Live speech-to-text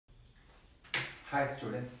Hi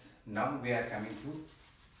students, now we are coming to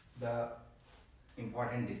the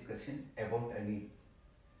important discussion about a NEET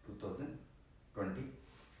 2020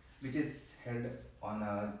 which is held on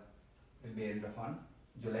will be held on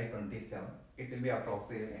July 27. It will be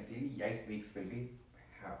approximately 8 weeks will be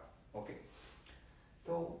have. Okay.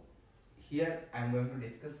 So here I am going to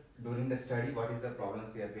discuss during the study what is the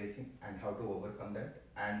problems we are facing and how to overcome that,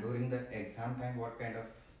 and during the exam time what kind of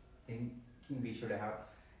thinking we should have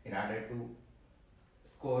in order to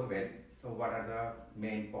score well. So what are the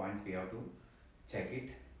main points we have to check it.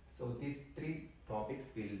 So these three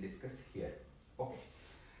topics we will discuss here. Okay.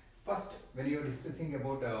 First, when you are discussing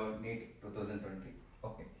about NEET 2020,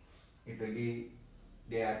 okay, it will be,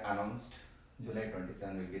 they are announced July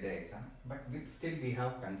 27 will be the exam, but still we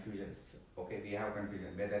have confusions. Okay, we have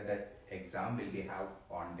confusion whether that exam will be have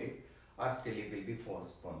on date or still it will be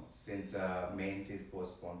postponed, since mains is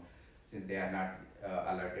postponed, since they are not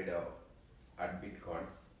alerted admit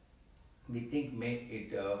cards. We think make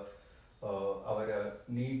it our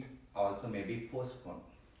NEET also may be postponed.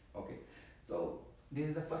 Okay, so this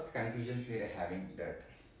is the first confusions we are having that.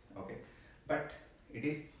 Okay, but it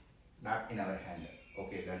is not in our hand.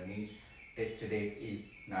 Okay, the NEET test date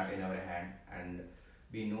is not in our hand, and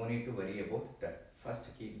we no need to worry about that. First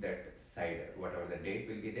keep that side. Whatever the date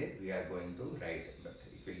will be there, we are going to write, but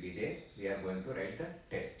it will be there, we are going to write the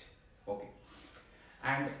test. Okay,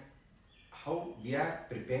 and how we are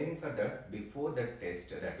preparing for that before the test,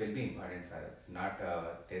 that will be important for us, not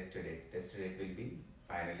test date. Test date will be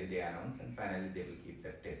finally they announce and finally they will keep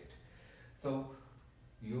the test. So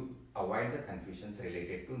you avoid the confusions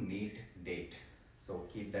related to NEET date, so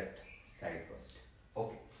keep that side first.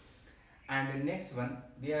 Okay, and the next one,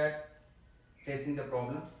 we are facing the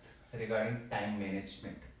problems regarding time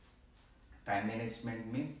management. Time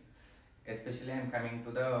management means, especially I am coming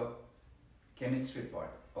to the chemistry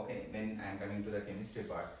part. Okay, when I am coming to the chemistry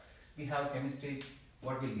part, we have chemistry.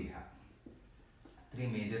 What will we have? Three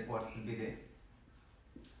major parts will be there.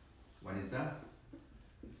 One is the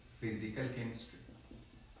physical chemistry,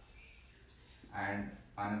 and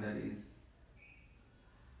another is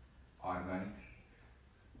organic,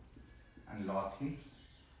 and lastly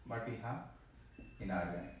what we have,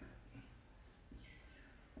 inorganic.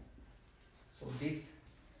 So these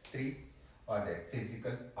three are there: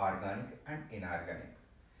 physical, organic and inorganic.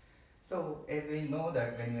 So as we know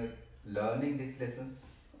that when you're learning these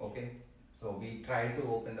lessons, okay, so we try to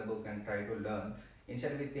open the book and try to learn.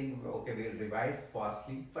 Initially we think, okay, we will revise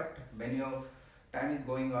fastly, but when your time is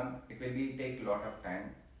going on, it will be take a lot of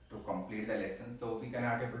time to complete the lesson. So we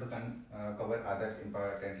cannot able to cover other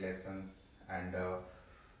important lessons, and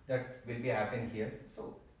that will be happen here.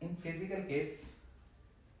 So in physical case,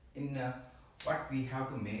 in what we have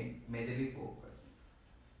to majorly focus,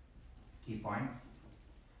 key points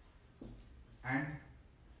and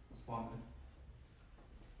formula.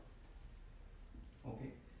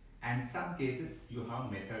 Okay, and some cases you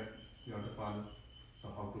have method you have to follow. So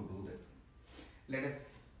how to do that? Let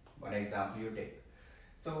us one example you take.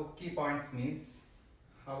 So key points means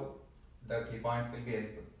how the key points will be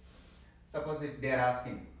helpful. Suppose if they are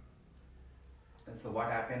asking, so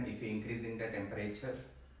what happens if you increasing the temperature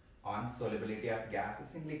on solubility of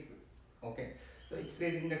gases in liquid? Okay, so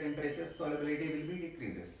increasing the temperature, solubility will be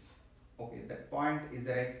decreases. Okay, that point is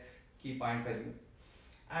the right key point for you.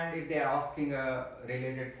 And if they are asking a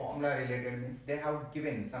related formula, related means they have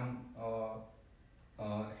given some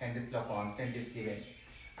Henry's law constant is given,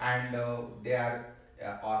 and they are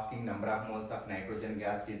asking number of moles of nitrogen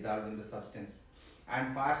gas dissolved in the substance,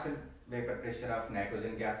 and partial vapor pressure of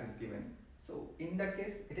nitrogen gas is given. So in that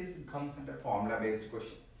case, it is comes under formula based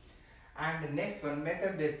question. And next one,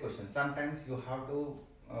 method based question. Sometimes you have to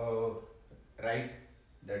write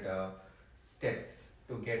that steps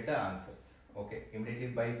to get the answers. Okay, immediately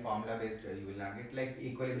by formula based you will not get, like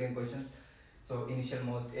equilibrium questions. So initial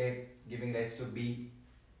moles A giving rise to B,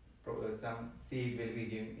 some C will be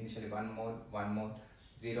giving initially 1 mole,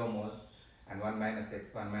 0 moles, and 1 minus x,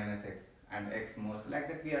 and x moles. Like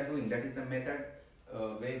that we are doing. That is the method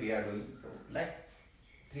way we are doing. So like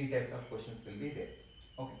three types of questions will be there.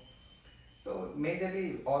 Okay. So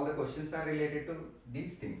majorly all the questions are related to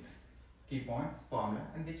these things: key points, formula,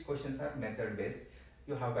 and which questions are method based.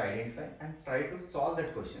 You have to identify and try to solve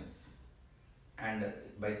that questions. And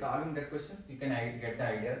by solving that questions, you can get the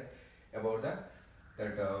ideas about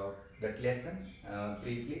that lesson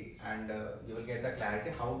briefly, and you will get the clarity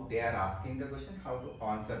how they are asking the question, how to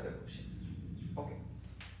answer the questions. Okay.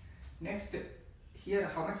 Next,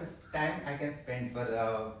 here how much time I can spend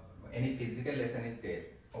for any physical lesson is there.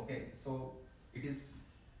 Okay, so it is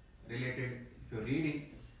related, if you're reading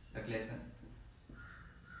that lesson,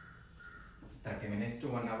 30 minutes to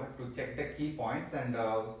 1 hour to check the key points and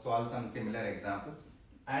solve some similar examples.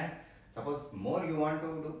 And suppose more you want to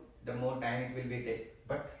do, the more time it will be take,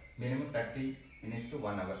 but minimum 30 minutes to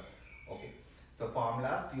 1 hour. Okay, so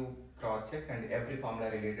formulas you cross check, and every formula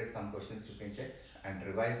related some questions you can check and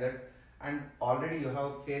revise that. And already you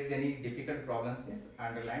have faced any difficult problems, means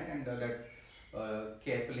underline and that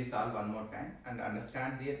carefully solve one more time and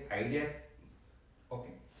understand the idea.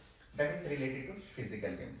 Okay, that is related to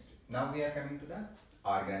physical chemistry. Now we are coming to the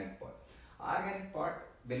organic part. Organic part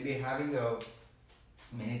will be having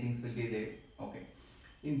many things will be there. Okay,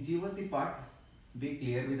 in GOC part, be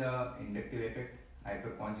clear with the inductive effect,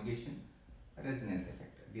 hyperconjugation, resonance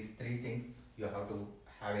effect. These three things you have to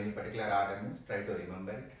have any particular order, means try to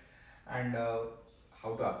remember it, and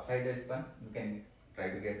how to apply this one you can try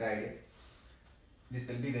to get the idea. This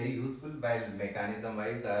will be very useful while mechanism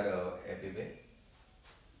wise are everywhere.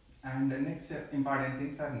 And the next important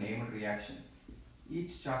things are named reactions.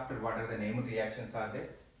 Each chapter, what are the named reactions are there,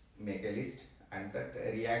 make a list, and that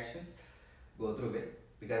reactions go through it,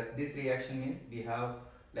 because this reaction means we have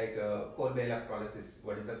like Kolbe electrolysis.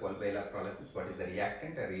 What is the Kolbe electrolysis? What is the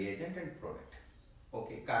reactant, a reagent, and product?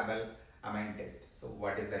 Okay, carbolamine test. So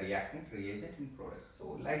what is the reactant, reagent, and product?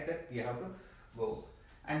 So like that we have to go.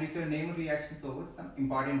 And if your name reactions over, some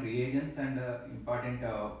important reagents and important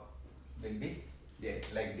will be there,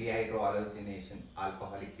 like dehydrohalogenation,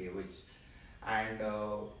 alcoholic KOH, and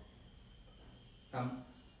some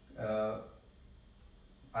uh,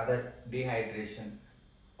 other dehydration.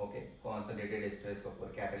 Okay, concentrated H2S for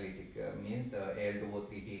catalytic means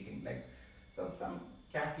Al2O3 heating, like some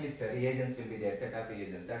catalyst reagents will be there, set of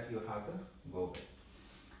reagents that you have to go with.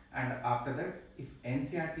 And after that, if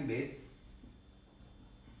NCERT base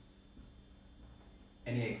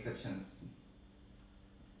any exceptions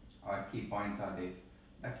or key points are there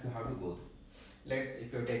that you have to go through. Like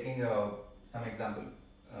if you're taking some example,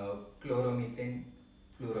 chloromethane,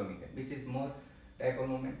 fluoromethane, which is more dipole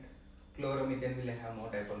moment. Chloromethane will have more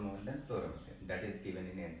dipole moment than fluoromethane. That is given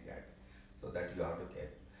in NCERT, so that you have to care.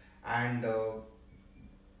 And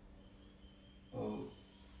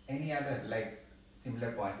any other like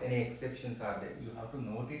similar points, any exceptions are there, you have to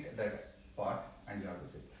note it that part and you have to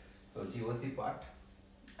take. So GOC part,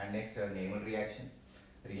 and next named reactions,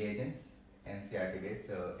 reagents, NCERT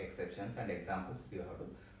based exceptions and examples you have to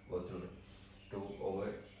go through to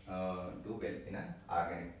do well in an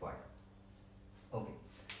organic part. Okay,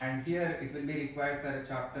 and here it will be required for a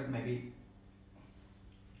chapter maybe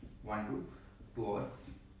 1 to 2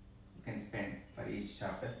 hours you can spend for each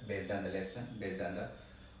chapter based on the lesson, based on the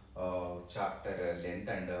chapter length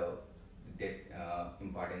and the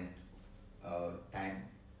important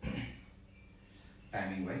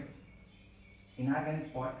timing wise. In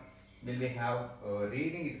organic part, will we have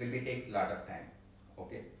reading, it will be takes a lot of time.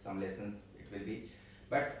 Okay, some lessons it will be,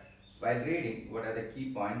 but while reading, what are the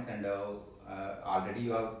key points, and already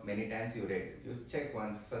you have many times you read, you check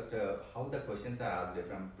once first how the questions are asked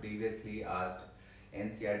from previously asked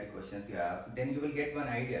NCERT questions you asked, then you will get one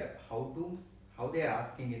idea how they are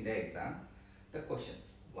asking in the exam the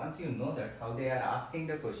questions. Once you know that how they are asking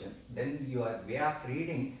the questions, then your way of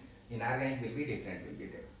reading in organic will be different, will be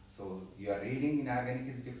there. So your reading in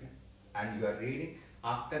organic is different, and your reading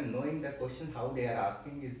after knowing the question how they are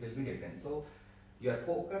asking is will be different. So your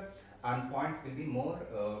focus on points will be more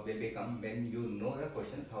will become when you know the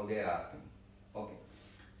questions how they are asking. Okay,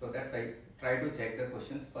 so that's why try to check the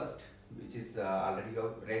questions first, which is already you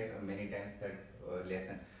have read many times that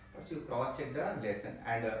lesson. First you cross check the lesson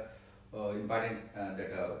and important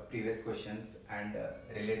that previous questions and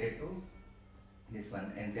related to this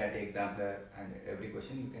one NCERT example, and every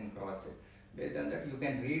question you can cross check. Based on that you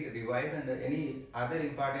can read, revise, and any other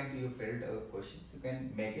important you felt questions you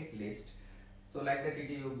can make a list. So like that it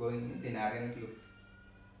you going means in organic looks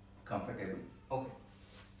comfortable. Okay,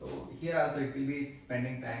 so here also it will be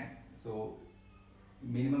spending time. So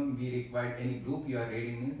minimum we required, any group you are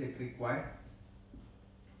reading means it required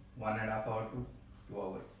 1.5 hour to 2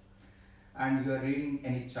 hours, and you are reading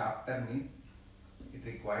any chapter means it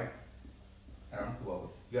required around 2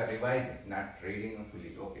 hours. You are revising, not reading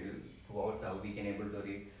fully. Okay, 2 hours how we can able to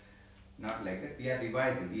read, not like that. We are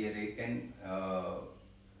revising, we are written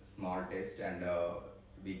small test and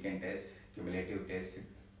weekend test, cumulative test,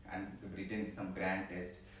 and we've written some grand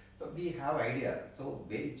test. So we have idea. So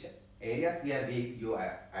which areas we are weak, you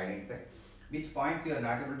identify. Which points you are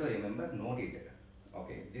not able to remember, note it.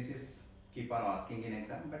 Okay, this is keep on asking in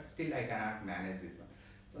exam, but still I cannot manage this one.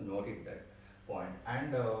 So note it that point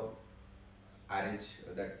and arrange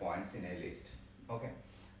that points in a list. Okay,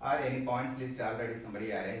 or any points list already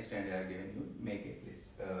somebody arranged and given you, make a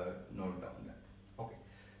list, note down that. Okay,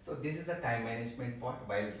 So this is a time management part.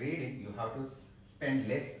 While reading, you have to spend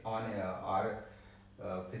less on our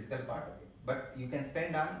physical part, but you can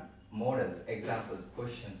spend on models, examples,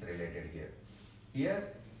 questions related here.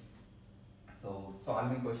 Here, so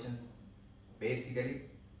solving questions, basically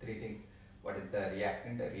three things. What is the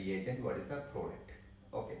reactant, the reagent, what is the product?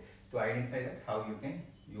 Okay, to identify that, how you can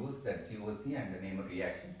use that GOC and name of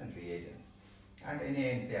reactions and reagents, and any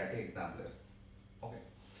NCRT examples. Okay,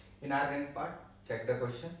 in organic part, check the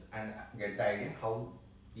questions and get the idea how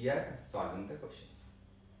we are solving the questions.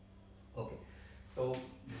 Okay, so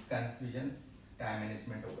these confusions, time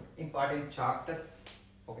management over important chapters.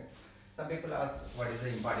 Okay, some people ask what is the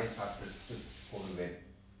important chapters to score well.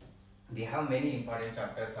 We have many important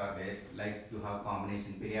chapters are there, like you have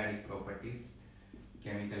combination, periodic properties,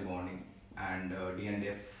 chemical bonding, and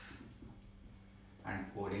D&F, and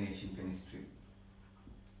coordination chemistry,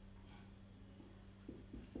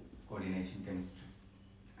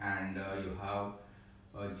 and you have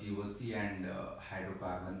GOC and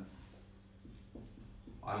hydrocarbons,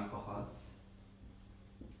 alcohols,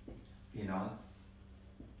 phenols,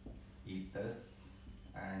 ethers,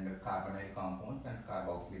 and carbonyl compounds and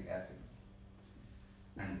carboxylic acids.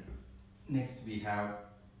 And next we have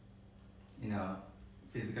in a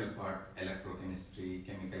physical part, electrochemistry,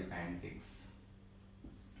 chemical kinetics,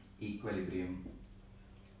 equilibrium.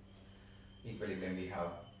 Equilibrium we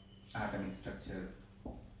have atomic structure.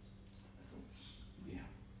 So we have,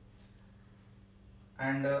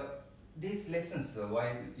 and these lessons,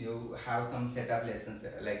 while you have some setup lessons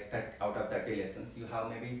like that, out of 30 lessons you have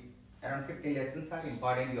maybe around 50 lessons are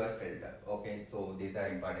important, you are filled up. Okay, so these are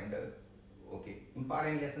important. Okay,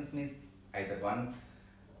 important lessons means either one,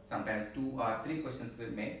 sometimes two or three questions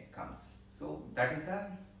will make comes. So that is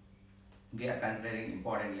a, we are considering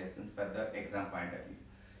important lessons for the exam point of view.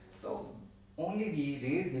 So only we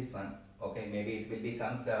read this one. Okay, maybe it will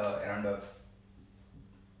becomes around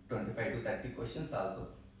 25 to 30 questions also.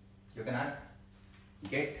 You cannot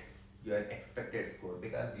get your expected score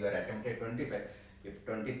because you are attempted 25. If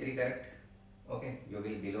 23 correct, okay, you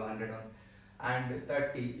will below 100 only. And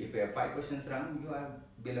 30, if you have 5 questions wrong, you are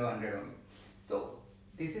below 100 only. So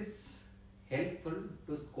this is helpful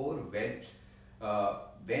to score well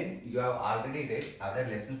when you have already read other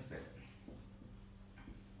lessons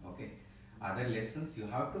well. Okay, other lessons you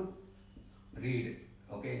have to read.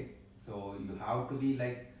 Okay, so you have to be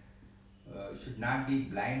like should not be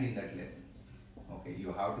blind in that lessons. Okay,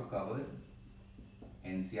 you have to cover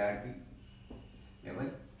NCRT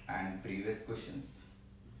level and previous questions.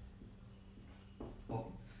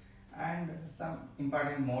 Okay, and some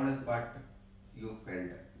important models what you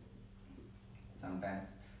felt. Sometimes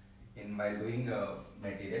in while doing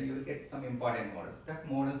material you will get some important models. That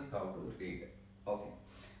models you have to read. Okay,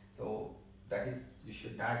 so that is, you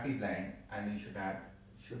should not be blind, and you should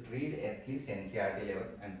read at least NCRT level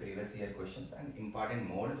and previous year questions and important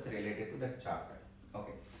models related to that chapter.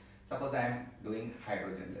 Okay, suppose I am doing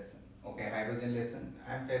hydrogen lesson. Okay, hydrogen lesson,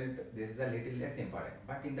 I felt this is a little less important,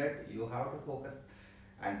 but in that you have to focus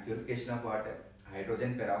and purification of water,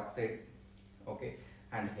 hydrogen peroxide, okay,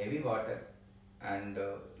 and heavy water, and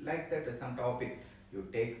like that some topics you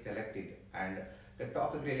take, select it, and the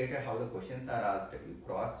topic related how the questions are asked, you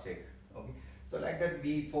cross check. Okay, so like that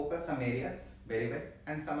we focus some areas very well,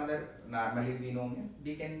 and some other normally we know means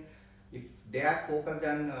we can, if they are focused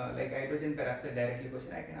on like hydrogen peroxide directly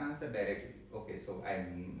question, I can answer directly. Okay, so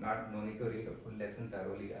I'm not, no need to read a full lesson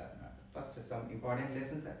thoroughly or not. First some important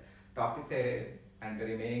lessons topics and the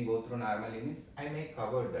remaining go through normally means I may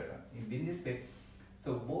cover that one in this way.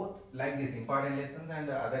 So both like this important lessons and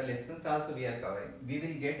other lessons also we are covering. We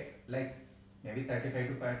will get like maybe 35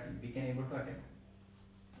 to 40 we can able to attempt.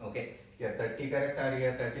 Okay, here 30 correct or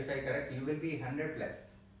here 35 correct, you will be 100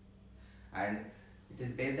 plus. And it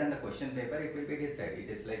is based on the question paper, it will be decided. It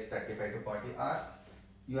is like 35 to 40 or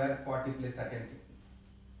you are 40 plus attempting.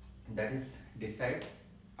 That is decide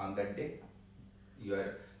on that day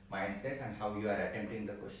your mindset and how you are attempting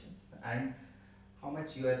the questions and how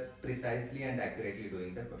much you are precisely and accurately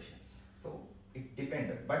doing the questions. So it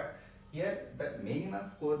depends, but here the minimum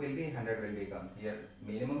score will be 100 will become, here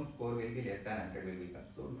minimum score will be less than 100 will become.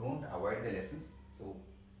 So don't avoid the lessons. So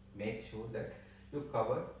make sure that you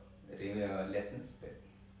cover lessons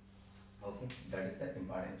well. Okay, that is the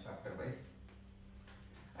important chapter wise.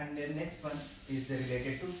 And the next one is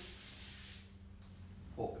related to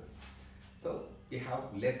focus. So we have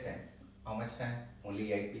less times. How much time?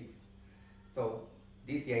 Only 8 weeks. So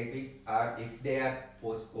these 8 weeks are, if they are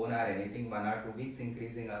postponed or anything, 1 or 2 weeks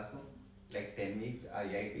increasing also, like 10 weeks or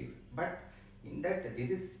 8 weeks. But in that, this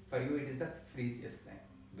is for you, it is a precious time,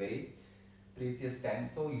 very precious time,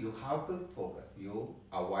 so you have to focus, you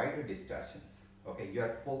avoid distractions. Okay,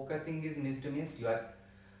 your focusing is missed means you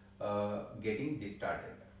are getting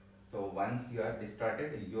distorted. So once you are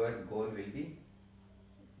distorted, your goal will be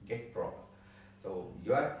get problem. So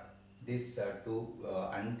you are this to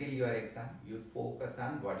until your exam, you focus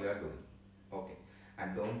on what you are doing. Okay,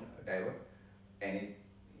 and don't divert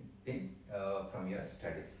anything from your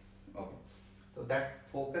studies. Okay, so that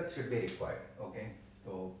focus should be required. Okay,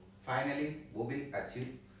 so finally who will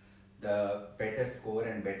achieve the better score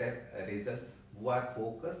and better results, who are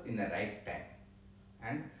focused in the right time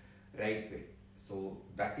and right way. So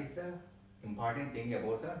that is the important thing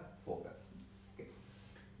about the focus. Okay.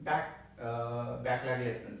 Backlog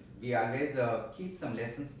lessons, we always keep some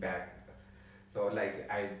lessons back. So like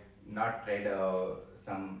I've not read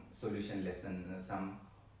some solution lesson, some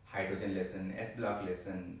hydrogen lesson, S block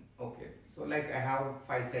lesson. Okay, so like I have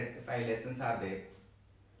five lessons are there.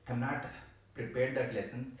 I'm not prepared that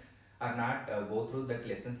lesson, or not go through that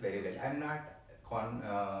lessons very well. I'm not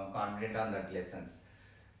confident on that lessons.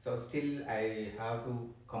 So still I have to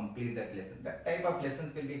complete that lesson. That type of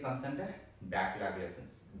lessons will be comes under backlog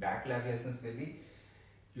lessons. Backlog lessons will be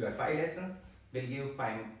your 5 lessons will give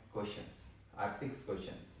 5 questions or 6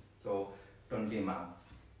 questions. So 20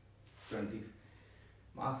 marks. 20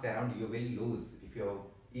 marks around you will lose if you have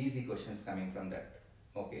easy questions coming from that.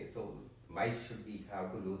 Okay, so why should we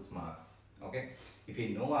have to lose marks? Okay, if we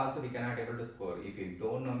know also we cannot able to score. If you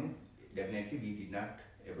don't know means definitely we did not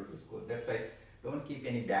able to score. That's why don't keep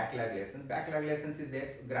any backlog lessons. Backlog lessons is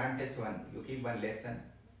there, grand test one, you keep one lesson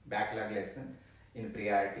backlog lesson in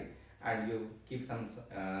priority, and you keep some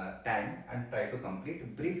time and try to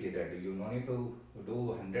complete briefly. That you no need to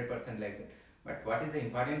do 100% like that. But what is the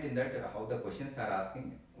important in that, how the questions are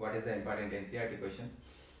asking, what is the important NCERT questions,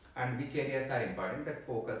 and which areas are important, that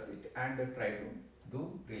focus it and try to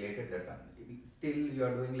do related that one. Still you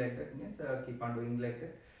are doing like that means keep on doing like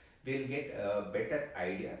that, we'll get a better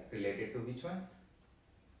idea related to which one,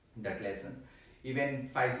 that lessons. Even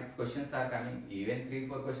 5 6 questions are coming, even 3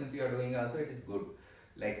 4 questions you are doing also, it is good.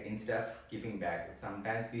 Like instead of keeping back,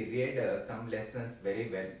 sometimes we read some lessons very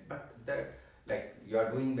well, but that like you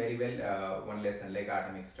are doing very well one lesson like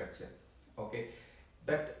atomic structure. Okay,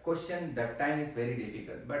 that question that time is very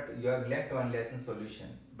difficult, but you have left one lesson solution,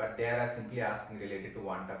 but they are simply asking related to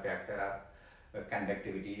quanta factor or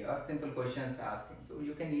conductivity or simple questions asking, so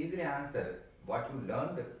you can easily answer what you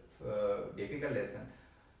learned difficult lesson,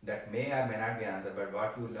 that may or may not be answered, but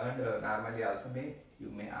what you learned normally also you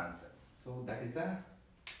may answer. So that is a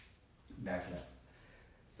backlog.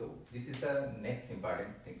 So this is the next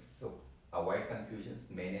important things. So avoid confusions,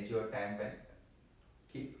 manage your time well,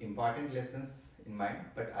 keep important lessons in mind,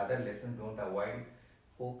 but other lessons don't avoid,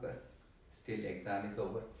 focus, still exam is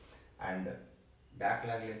over, and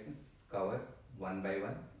backlog lessons cover one by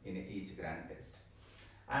one in each grand test.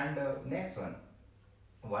 And next one,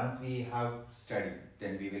 once we have studied,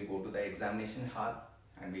 then we will go to the examination hall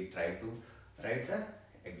and we try to write the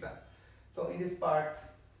exam. So in this part,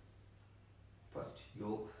 first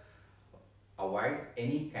you avoid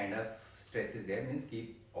any kind of stress is there, means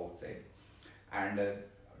keep outside, and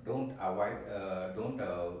don't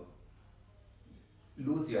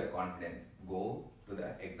lose your confidence. Go to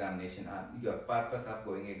the examination hall. Your purpose of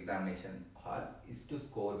going examination hall is to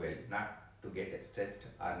score well, not to get stressed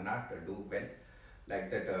or not to do well like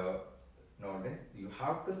that. No, then you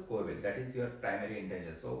have to score well, that is your primary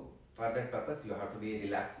intention. So for that purpose you have to be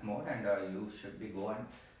relaxed mode, and you should be go and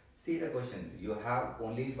see the question. You have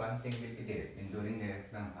only one thing will be there in during the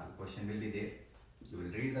exam hall, question will be there, you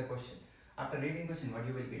will read the question. After reading question, what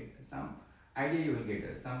you will get, some idea you will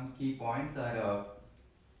get, some key points or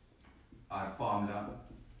formula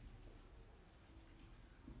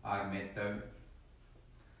or method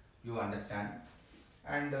you understand,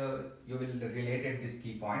 and you will related these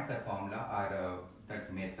key points or formula or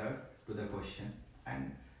that method to the question,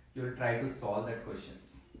 and you will try to solve that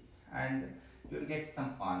questions, and you will get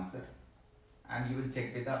some answer, and you will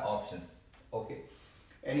check with the options. Okay,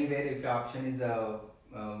 anywhere if the option is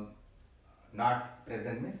not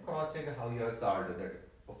present means cross check how you have solved that.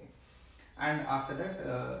 Okay, and after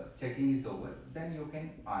that checking is over, then you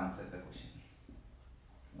can answer the question.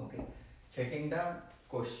 Okay, checking the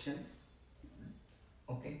question.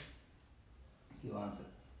 Okay, you answer,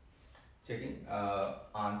 checking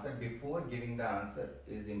answer before giving the answer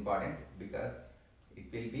is important, because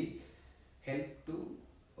it will be help to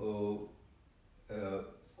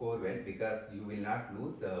score well, because you will not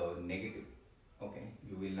lose negative. Okay,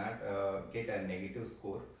 you will not get a negative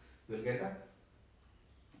score, you will get a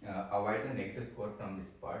avoid the negative score from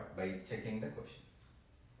this part by checking the questions.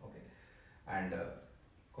 Okay, and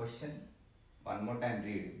question One more time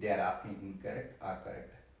read. They are asking incorrect or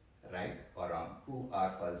correct, right or wrong, true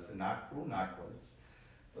or false, not true, not false.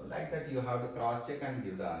 So like that you have to cross check and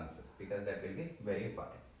give the answers, because that will be very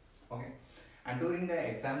important. Okay. And during the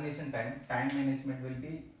examination time management will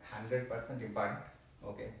be 100% important.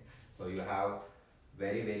 Okay. So you have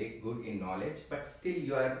very good in knowledge, but still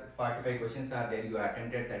your 45 questions are there, you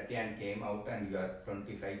attempted 30 and came out and you are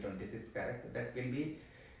 25, 26 correct. That will be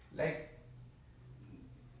like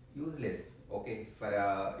useless, okay, for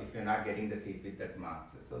if you're not getting the seat with that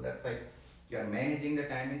marks. So that's why you are managing the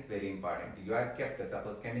time is very important. You are kept,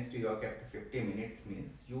 suppose chemistry you are kept 50 minutes,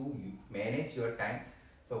 means you manage your time.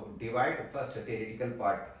 So divide first theoretical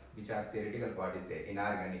part, which are theoretical part is there,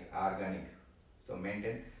 inorganic, organic. So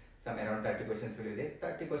maintain some around 30 questions will be there.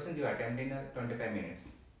 30 questions you attempt in 25 minutes,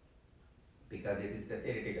 because it is the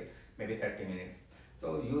theoretical, maybe 30 minutes.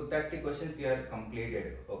 So you 30 questions you are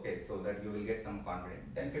completed, okay, so that you will get some confidence.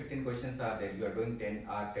 Then 15 questions are there, you are doing 10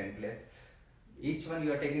 or 10 plus. Each one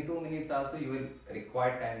you are taking 2 minutes also, you will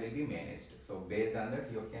required time will be managed. So based on that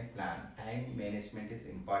you can plan. Time management is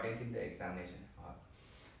important in the examination hall.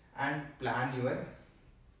 And plan your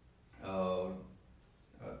uh,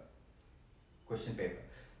 uh, question paper.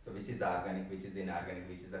 So which is organic, which is inorganic,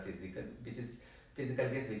 which is a physical, which is physical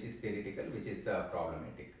case, which is theoretical, which is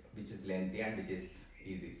problematic, which is lengthy and which is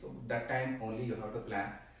easy. So that time only you have to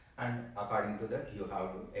plan, and according to that you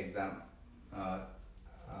have to exam, uh,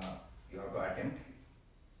 uh, you have to attempt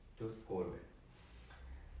to score well.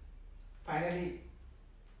 Finally,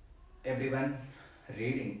 everyone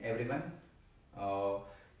reading, everyone uh,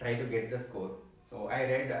 try to get the score. So I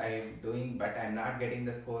read, I'm doing, but I'm not getting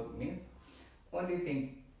the score, means only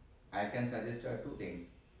thing I can suggest two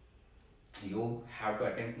things. You have to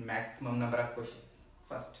attempt maximum number of questions.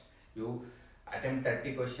 First, you attempt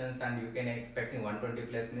 30 questions and you can expecting 120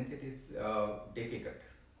 plus, means it is difficult.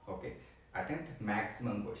 Okay, attempt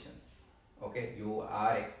maximum questions. Okay, you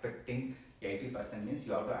are expecting 80%, means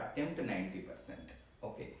you have to attempt 90%.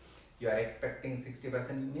 Okay, you are expecting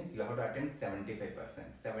 60%, means you have to attempt 75%,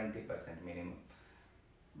 70% minimum.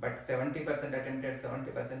 But 70% attempted,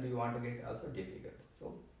 70% you want to get also difficult.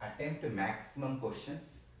 So attempt maximum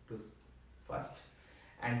questions to first.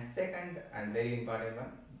 And second and very important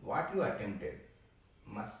one, what you attempted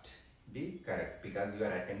must be correct, because you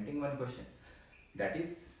are attempting one question. That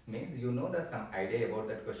is means you know the some idea about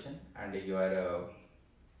that question, and you are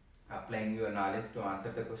applying your knowledge to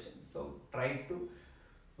answer the question. So try to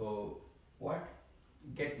what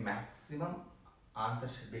get maximum answer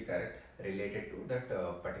should be correct related to that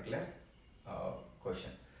particular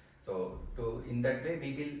question. So to in that way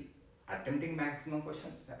we will attempting maximum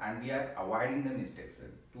questions and we are avoiding the mistakes.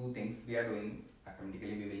 Two things we are doing,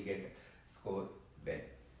 automatically we will get score well.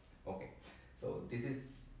 Okay, so this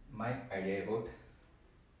is my idea about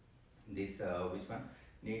this which one,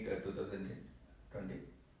 NEET 2020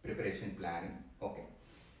 preparation planning. Okay,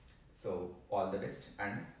 so all the best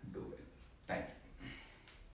and do well.